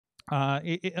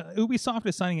Ubisoft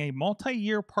is signing a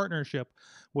multi-year partnership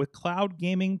with cloud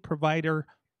gaming provider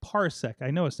Parsec.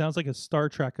 I know it sounds like a Star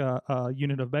Trek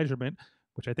unit of measurement,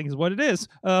 which I think is what it is,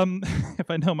 if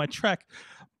I know my Trek.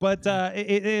 But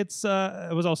it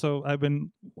was also, I've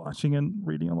been watching and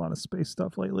reading a lot of space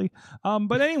stuff lately.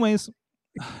 But anyways,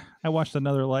 I watched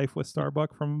Another Life with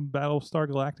Starbuck from Battlestar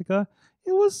Galactica.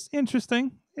 It was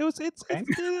interesting. If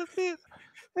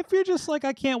you're just like,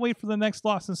 I can't wait for the next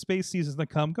Lost in Space season to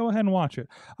come, go ahead and watch it.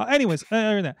 Anyways,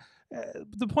 other than that,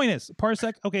 the point is,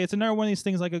 Parsec. Okay, it's another one of these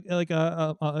things like a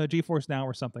GeForce Now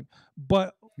or something.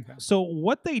 But so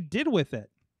what they did with it,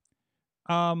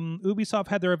 Ubisoft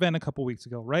had their event a couple weeks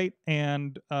ago, right?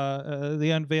 And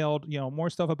they unveiled, more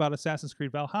stuff about Assassin's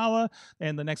Creed Valhalla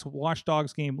and the next Watch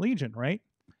Dogs game, Legion, right?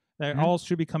 That all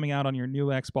should be coming out on your new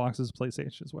Xboxes,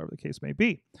 PlayStations, whatever the case may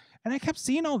be. And I kept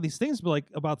seeing all these things like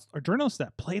about a journalist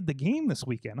that played the game this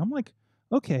weekend. I'm like,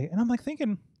 okay. And I'm like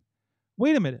thinking,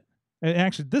 wait a minute. And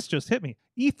actually, this just hit me.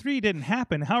 E3 didn't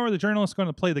happen. How are the journalists going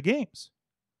to play the games?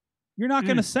 You're not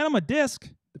going to send them a disc.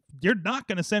 You're not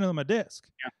going to send them a disc.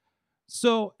 Yeah.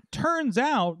 So turns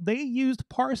out they used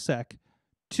Parsec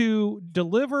to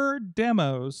deliver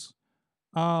demos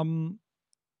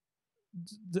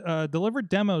delivered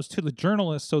demos to the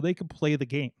journalists so they could play the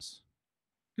games.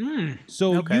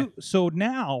 So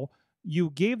now you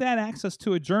gave that access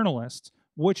to a journalist,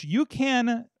 which you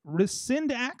can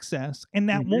rescind access, and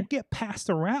that won't get passed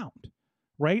around,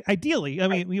 right? Ideally, I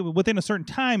mean, within a certain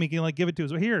time, you can like give it to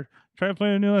us. Well, here, try to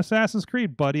play a new Assassin's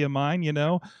Creed, buddy of mine,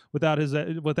 without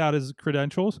his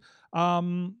credentials.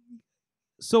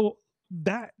 So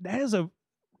that is a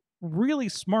really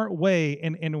smart way,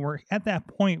 and we're at that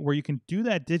point where you can do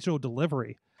that digital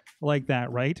delivery like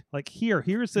that, right? Like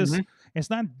here's this.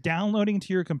 It's not downloading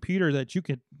to your computer that you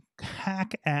could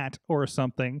hack at or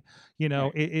something.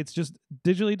 It's just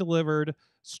digitally delivered,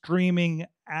 streaming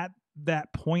at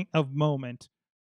that point of moment